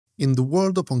In the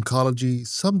world of oncology,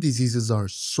 some diseases are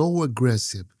so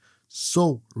aggressive,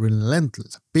 so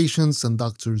relentless, patients and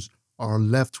doctors are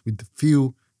left with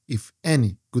few, if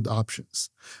any, good options.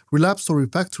 Relapsed or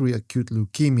refractory acute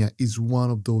leukemia is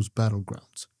one of those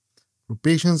battlegrounds. For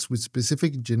patients with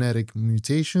specific genetic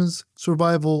mutations,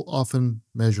 survival often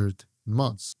measured in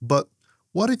months. But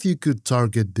what if you could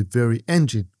target the very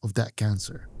engine of that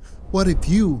cancer? What if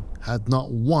you had not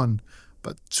one,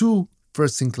 but two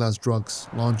first-in-class drugs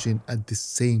launching at the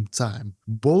same time,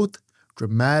 both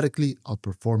dramatically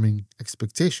outperforming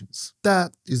expectations?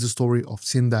 That is the story of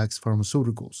Syndax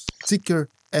Pharmaceuticals, ticker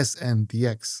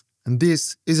SNDX. And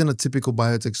this isn't a typical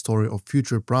biotech story of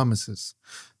future promises.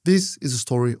 This is a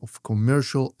story of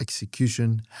commercial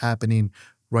execution happening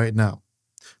right now.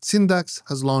 Syndax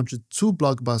has launched two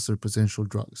blockbuster potential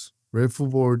drugs,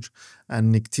 Revuforj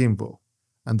and Niktimvo,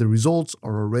 and the results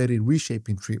are already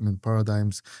reshaping treatment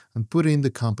paradigms and putting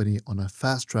the company on a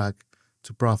fast track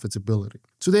to profitability.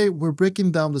 Today, we're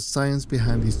breaking down the science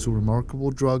behind these two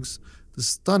remarkable drugs, the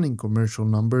stunning commercial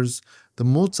numbers, the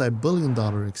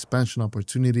multi-billion-dollar expansion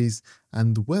opportunities,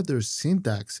 and whether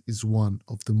Syndax is one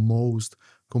of the most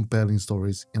compelling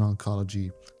stories in oncology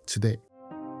today.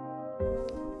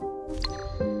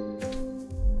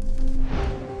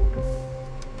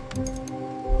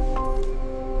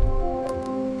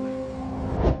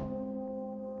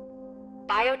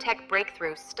 Biotech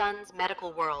breakthrough stuns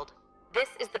medical world. This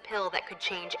is the pill that could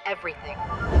change everything.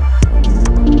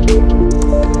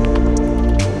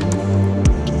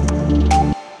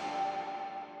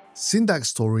 Syndax's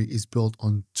story is built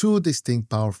on two distinct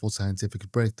powerful scientific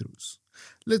breakthroughs.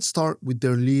 Let's start with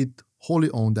their lead wholly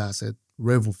owned asset,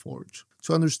 Revuforj.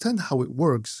 To understand how it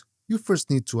works, you first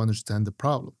need to understand the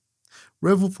problem.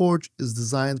 Revuforj is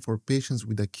designed for patients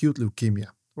with acute leukemia,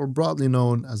 or broadly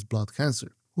known as blood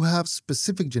cancer, who have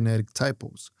specific genetic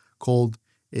typos called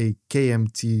a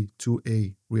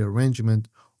KMT2A rearrangement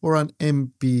or an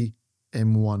NPM1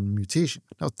 mutation.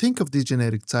 Now think of these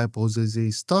genetic typos as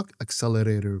a stuck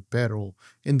accelerator pedal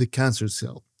in the cancer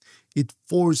cell. It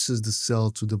forces the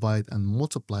cell to divide and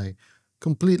multiply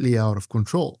completely out of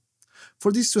control.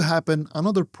 For this to happen,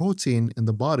 another protein in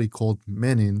the body called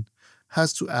Menin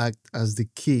has to act as the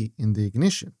key in the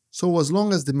ignition. So as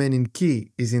long as the Menin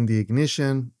key is in the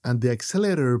ignition and the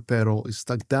accelerator pedal is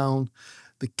stuck down,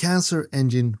 the cancer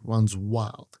engine runs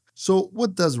wild. So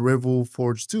what does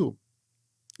Revuforj do?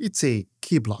 It's a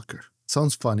key blocker.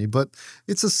 Sounds funny, but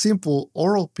it's a simple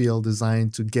oral pill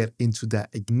designed to get into that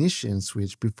ignition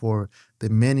switch before the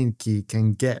Menin key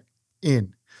can get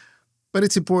in. But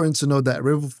it's important to note that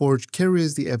Revuforj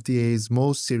carries the FDA's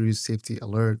most serious safety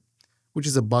alert, which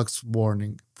is a box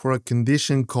warning for a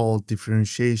condition called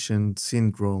differentiation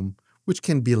syndrome, which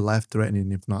can be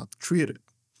life-threatening if not treated.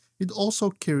 It also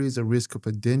carries a risk of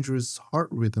a dangerous heart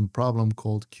rhythm problem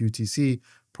called QTc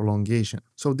prolongation.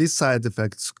 So these side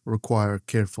effects require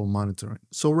careful monitoring.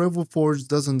 So Revuforj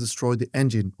doesn't destroy the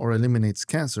engine or eliminates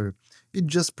cancer, it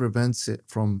just prevents it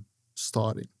from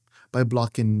starting by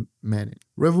blocking Menin.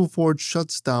 Revuforj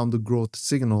shuts down the growth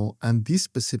signal and these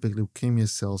specific leukemia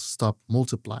cells stop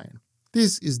multiplying.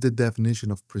 This is the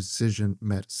definition of precision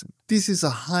medicine. This is a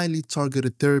highly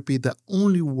targeted therapy that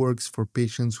only works for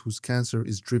patients whose cancer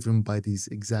is driven by this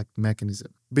exact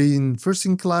mechanism. Being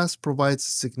first-in-class provides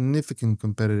a significant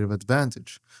competitive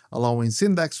advantage, allowing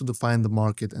Syndax to define the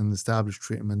market and establish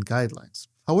treatment guidelines.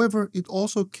 However, it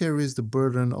also carries the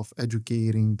burden of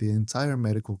educating the entire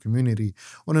medical community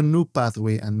on a new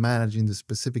pathway and managing the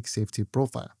specific safety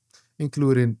profile,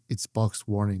 including its box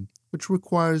warning, which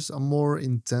requires a more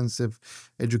intensive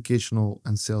educational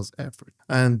and sales effort.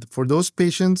 And for those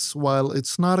patients, while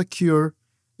it's not a cure,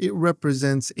 it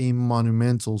represents a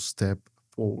monumental step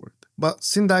forward. But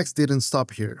Syndax didn't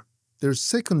stop here. Their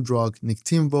second drug,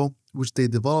 Niktimvo, which they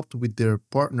developed with their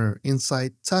partner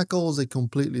Incyte, tackles a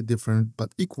completely different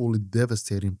but equally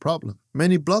devastating problem.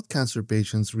 Many blood cancer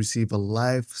patients receive a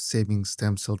life-saving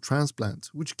stem cell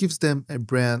transplant, which gives them a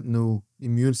brand new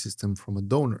immune system from a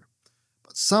donor.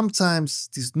 But sometimes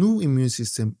this new immune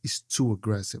system is too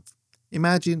aggressive.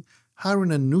 Imagine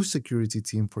hiring a new security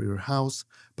team for your house,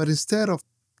 but instead of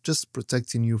just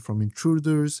protecting you from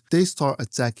intruders, they start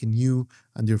attacking you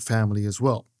and your family as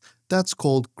well. That's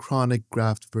called chronic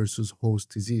graft-versus-host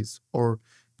disease, or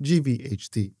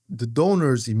cGVHD. The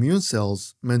donor's immune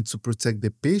cells meant to protect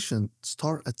the patient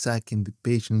start attacking the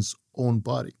patient's own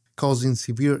body, causing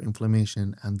severe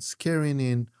inflammation and scarring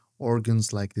in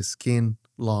organs like the skin,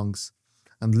 lungs,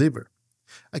 and liver.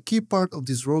 A key part of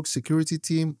this rogue security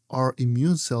team are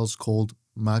immune cells called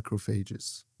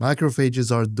macrophages.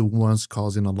 Macrophages are the ones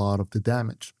causing a lot of the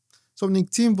damage. So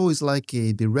Niktimvo is like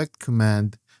a direct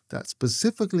command that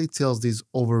specifically tells these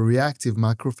overreactive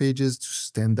macrophages to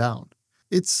stand down.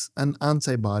 It's an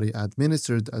antibody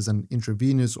administered as an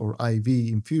intravenous or IV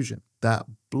infusion that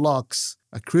blocks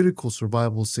a critical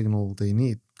survival signal they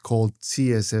need, called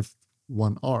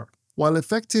CSF1R. While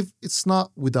effective, it's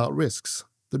not without risks.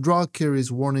 The drug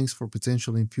carries warnings for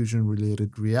potential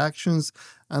infusion-related reactions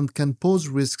and can pose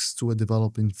risks to a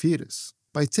developing fetus.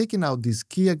 By taking out these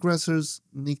key aggressors,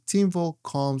 Niktimvo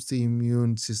calms the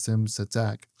immune system's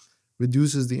attack,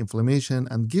 reduces the inflammation,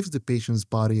 and gives the patient's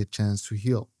body a chance to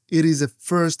heal. It is a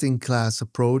first-in-class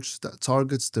approach that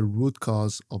targets the root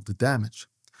cause of the damage.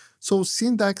 So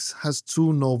Syndax has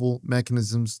two novel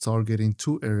mechanisms targeting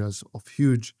two areas of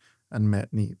huge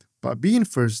unmet need. But being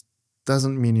first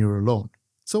doesn't mean you're alone.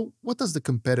 So what does the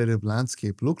competitive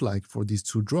landscape look like for these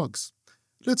two drugs?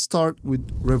 Let's start with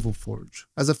Revuforj.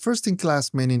 As a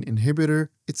first-in-class Menin inhibitor,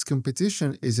 its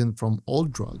competition isn't from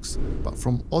old drugs, but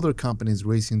from other companies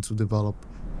racing to develop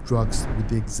drugs with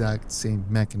the exact same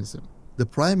mechanism. The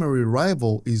primary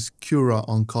rival is Cura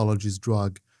Oncology's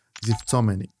drug,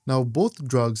 ziftomenib. Now, both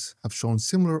drugs have shown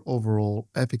similar overall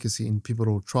efficacy in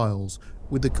pivotal trials,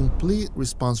 with a complete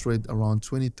response rate around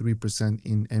 23%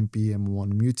 in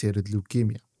NPM1 mutated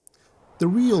leukemia. The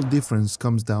real difference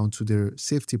comes down to their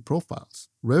safety profiles.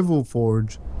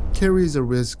 Revuforj carries a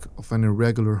risk of an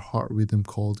irregular heart rhythm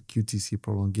called QTc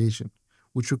prolongation,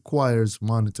 which requires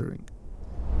monitoring.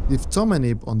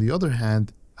 Ziftomenib, on the other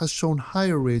hand, has shown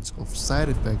higher rates of side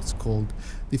effects called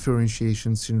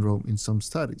differentiation syndrome in some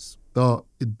studies, though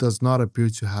it does not appear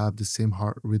to have the same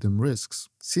heart rhythm risks.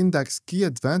 Syndax's key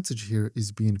advantage here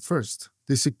is being first.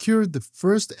 They secured the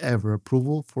first ever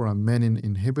approval for a Menin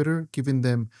inhibitor, giving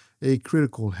them a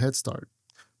critical head start.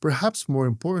 Perhaps more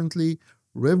importantly,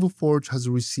 Revuforj has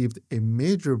received a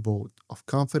major vote of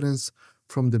confidence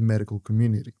from the medical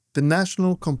community. The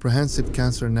National Comprehensive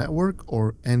Cancer Network,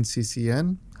 or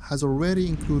NCCN, has already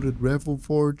included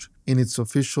Revuforj in its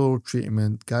official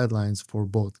treatment guidelines for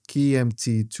both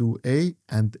KMT2A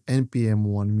and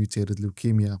NPM1 mutated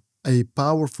leukemia, a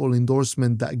powerful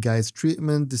endorsement that guides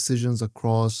treatment decisions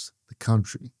across the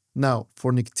country. Now,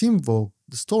 for Niktimvo,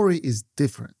 the story is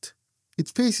different. It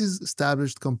faces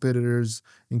established competitors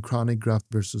in chronic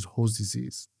graft-versus-host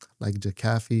disease, like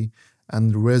Jakafi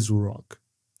and Rezurock.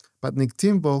 But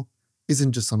Niktimvo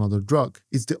isn't just another drug.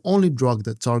 It's the only drug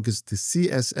that targets the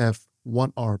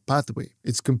CSF1R pathway.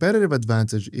 Its competitive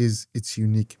advantage is its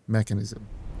unique mechanism.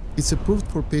 It's approved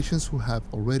for patients who have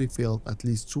already failed at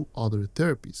least 2 other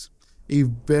therapies, a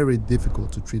very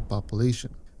difficult to treat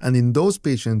population. And in those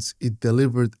patients, it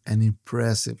delivered an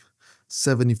impressive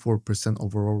 74%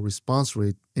 overall response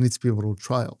rate in its pivotal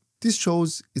trial. This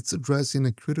shows it's addressing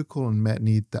a critical unmet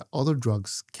need that other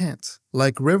drugs can't.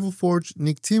 Like Revuforj,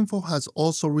 Niktimvo has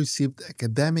also received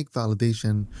academic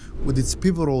validation with its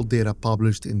pivotal data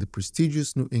published in the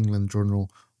prestigious New England Journal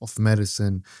of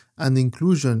Medicine and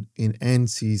inclusion in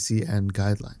NCCN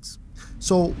Guidelines.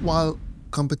 So while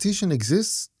competition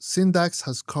exists, Syndax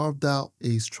has carved out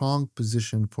a strong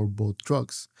position for both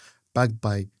drugs, backed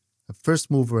by a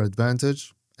first-mover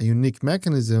advantage, a unique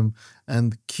mechanism,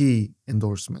 and key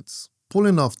endorsements.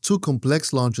 Pulling off 2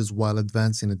 complex launches while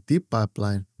advancing a deep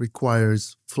pipeline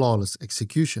requires flawless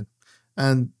execution,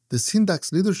 and the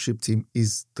Syndax leadership team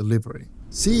is delivering.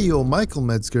 CEO Michael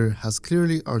Metzger has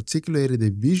clearly articulated a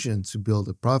vision to build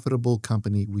a profitable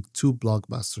company with 2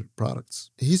 blockbuster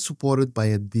products. He's supported by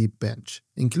a deep bench,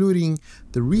 including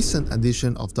the recent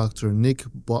addition of Dr. Nick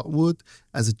Botwood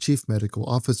as a chief medical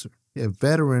officer, a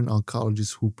veteran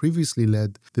oncologist who previously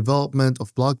led development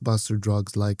of blockbuster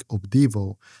drugs like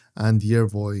Opdivo and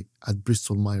Yervoy at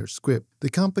Bristol Myers Squibb. The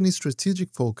company's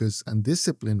strategic focus and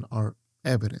discipline are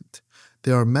evident.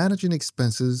 They are managing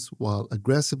expenses while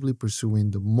aggressively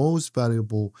pursuing the most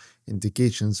valuable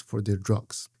indications for their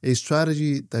drugs, a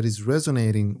strategy that is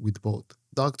resonating with both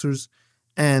doctors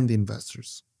and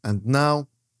investors. And now,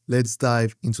 let's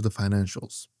dive into the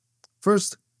financials.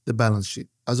 First, the balance sheet.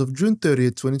 As of June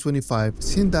 30, 2025,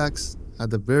 Syndax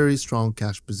had a very strong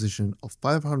cash position of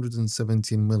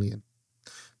 $517 million.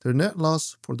 Their net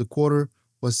loss for the quarter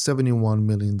was $71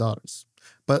 million.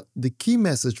 But the key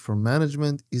message from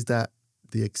management is that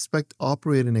they expect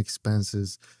operating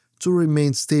expenses to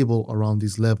remain stable around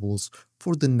these levels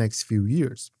for the next few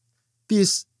years.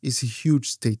 This is a huge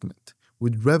statement,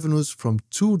 with revenues from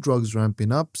 2 drugs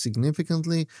ramping up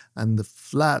significantly and the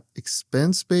flat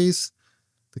expense base.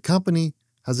 The company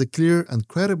has a clear and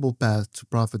credible path to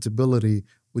profitability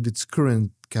with its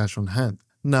current cash on hand.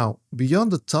 Now,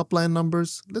 beyond the top-line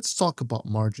numbers, let's talk about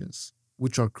margins,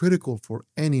 which are critical for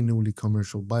any newly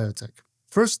commercial biotech.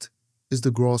 First is the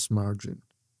gross margin,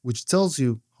 which tells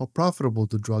you how profitable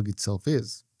the drug itself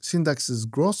is. Syndax's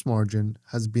gross margin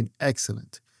has been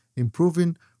excellent,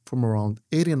 improving from around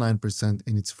 89%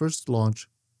 in its first launch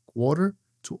quarter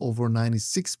to over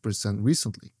 96%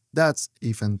 recently. That's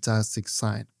a fantastic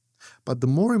sign. But the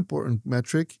more important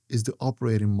metric is the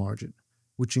operating margin,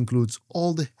 which includes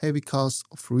all the heavy costs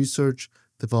of research,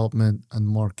 development, and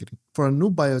marketing. For a new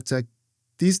biotech,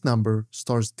 this number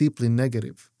starts deeply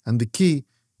negative, and the key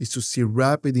is to see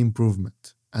rapid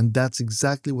improvement. And that's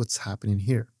exactly what's happening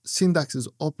here. Syndax's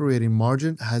operating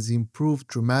margin has improved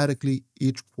dramatically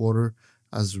each quarter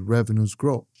as revenues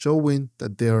grow, showing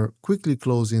that they are quickly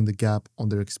closing the gap on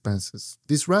their expenses.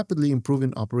 This rapidly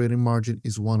improving operating margin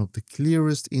is one of the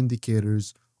clearest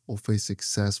indicators of a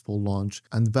successful launch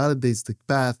and validates the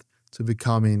path to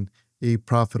becoming a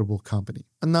profitable company.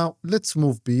 And now let's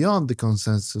move beyond the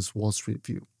consensus Wall Street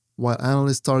view. While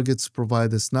analyst targets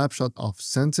provide a snapshot of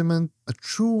sentiment, a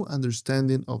true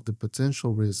understanding of the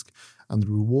potential risk and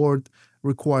reward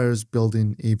requires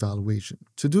building a valuation.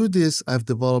 To do this, I've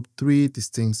developed three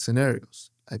distinct scenarios: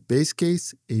 a base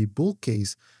case, a bull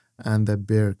case, and a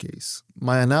bear case.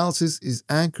 My analysis is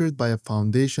anchored by a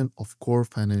foundation of core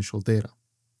financial data.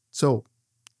 So,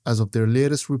 as of their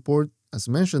latest report, as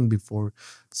mentioned before,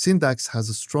 Syndax has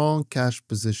a strong cash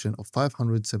position of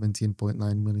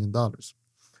 $517.9 million.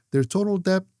 Their total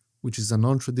debt, which is a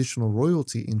non-traditional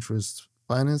royalty interest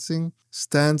financing,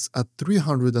 stands at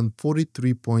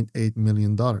 $343.8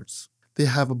 million. They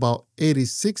have about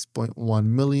 86.1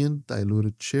 million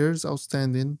diluted shares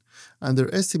outstanding, and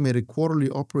their estimated quarterly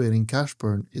operating cash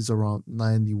burn is around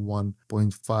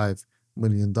 $91.5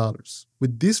 million.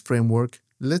 With this framework,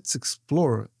 let's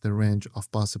explore the range of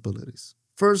possibilities.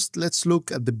 First, let's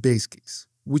look at the base case,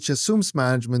 which assumes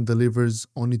management delivers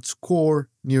on its core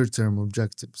near-term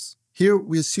objectives. Here,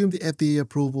 we assume the FDA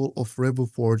approval of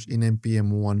Revuforj in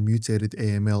NPM1 mutated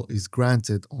AML is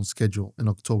granted on schedule in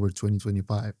October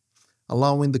 2025,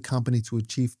 allowing the company to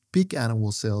achieve peak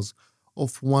annual sales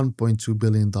of $1.2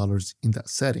 billion in that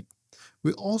setting.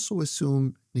 We also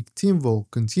assume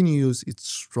Niktimvo continues its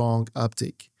strong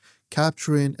uptake,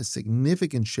 capturing a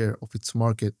significant share of its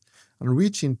market and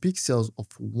reaching peak sales of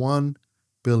 $1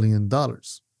 billion.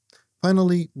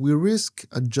 Finally, we risk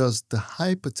adjust the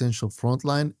high potential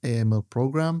frontline AML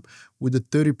program with a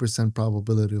 30%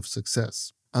 probability of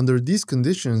success. Under these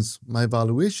conditions, my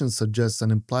valuation suggests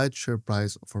an implied share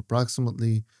price of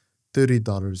approximately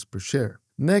 $30 per share.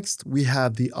 Next, we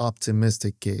have the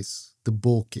optimistic case, the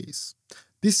bull case.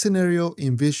 This scenario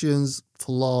envisions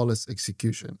flawless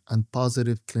execution and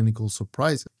positive clinical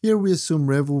surprises. Here we assume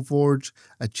Revuforj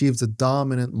achieves a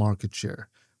dominant market share,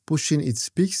 pushing its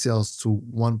peak sales to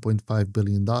 $1.5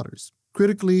 billion.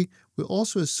 Critically, we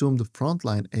also assume the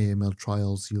frontline AML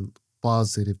trials yield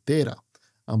positive data,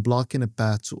 unblocking a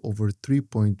path to over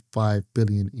 $3.5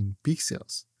 billion in peak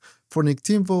sales. For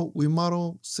Niktimvo, we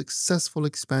model successful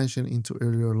expansion into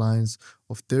earlier lines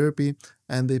of therapy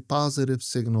and a positive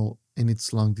signal in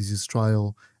its lung disease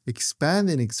trial,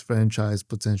 expanding its franchise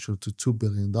potential to $2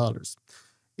 billion.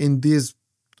 In this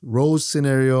rose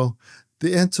scenario,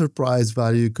 the enterprise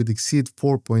value could exceed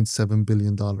 $4.7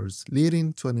 billion,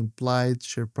 leading to an implied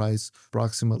share price of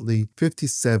approximately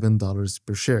 $57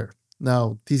 per share.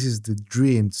 Now, this is the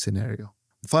dream scenario.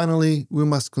 Finally, we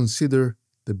must consider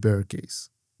the bear case,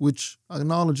 which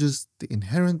acknowledges the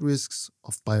inherent risks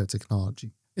of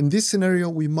biotechnology. In this scenario,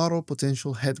 we model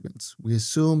potential headwinds. We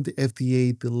assume the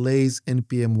FDA delays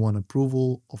NPM1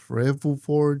 approval of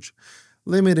Revuforj,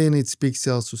 limiting its peak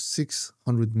sales to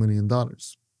 $600 million.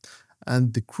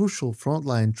 And the crucial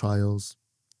frontline trials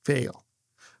fail.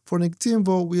 For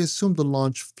Niktimvo, we assume the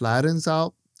launch flattens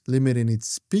out, limiting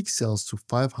its peak sales to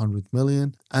 $500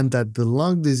 million, and that the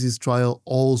lung disease trial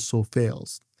also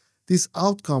fails. This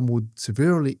outcome would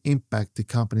severely impact the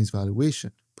company's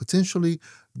valuation, potentially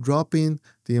dropping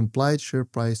the implied share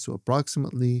price to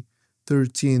approximately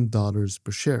 $13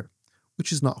 per share,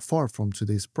 which is not far from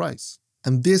today's price.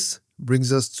 And this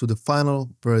brings us to the final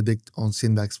verdict on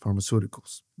Syndax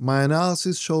Pharmaceuticals. My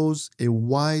analysis shows a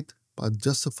wide but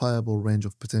justifiable range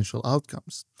of potential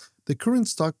outcomes. The current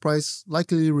stock price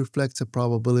likely reflects a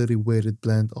probability-weighted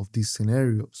blend of these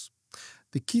scenarios.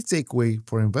 The key takeaway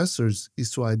for investors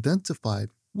is to identify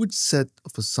which set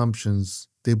of assumptions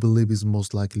they believe is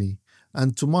most likely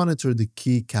and to monitor the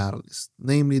key catalysts,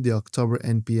 namely the October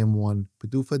NPM1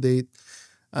 PDUFA date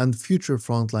and future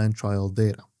frontline trial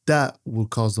data. That will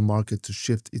cause the market to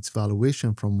shift its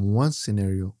valuation from one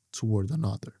scenario toward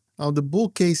another. Now, the bull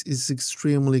case is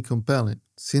extremely compelling.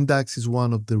 Syndax is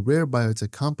one of the rare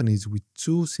biotech companies with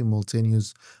two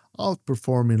simultaneous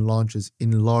outperforming launches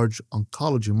in large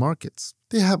oncology markets.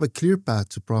 They have a clear path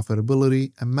to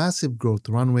profitability, a massive growth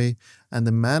runway, and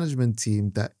a management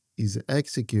team that is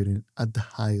executing at the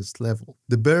highest level.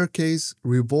 The bear case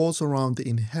revolves around the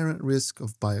inherent risk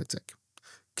of biotech: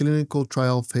 clinical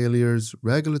trial failures,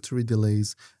 regulatory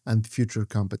delays, and future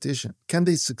competition. Can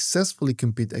they successfully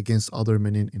compete against other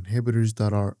menin inhibitors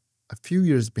that are a few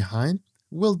years behind?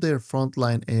 Will their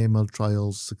frontline AML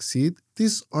trials succeed?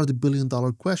 These are the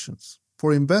billion-dollar questions.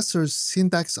 For investors,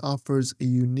 Syndax offers a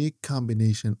unique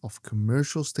combination of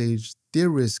commercial stage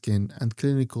de-risking and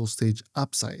clinical stage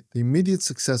upside. The immediate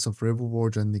success of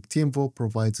Revuforj and Niktimvo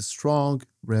provides a strong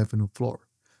revenue floor,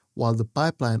 while the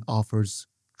pipeline offers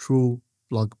true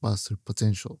blockbuster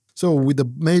potential. So with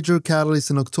the major catalyst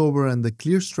in October and the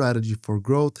clear strategy for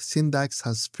growth, Syndax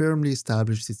has firmly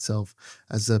established itself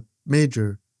as a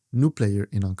major new player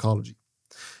in oncology.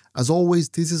 As always,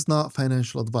 this is not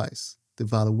financial advice. The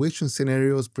valuation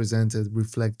scenarios presented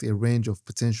reflect a range of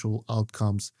potential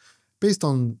outcomes based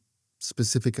on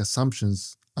specific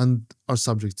assumptions and are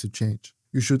subject to change.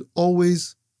 You should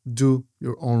always do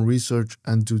your own research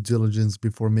and due diligence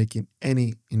before making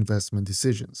any investment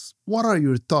decisions. What are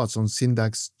your thoughts on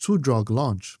Syndax's 2-drug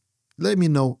launch? Let me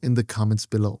know in the comments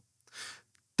below.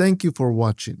 Thank you for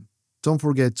watching. Don't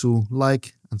forget to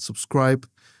like and subscribe,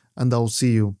 and I'll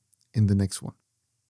see you in the next one.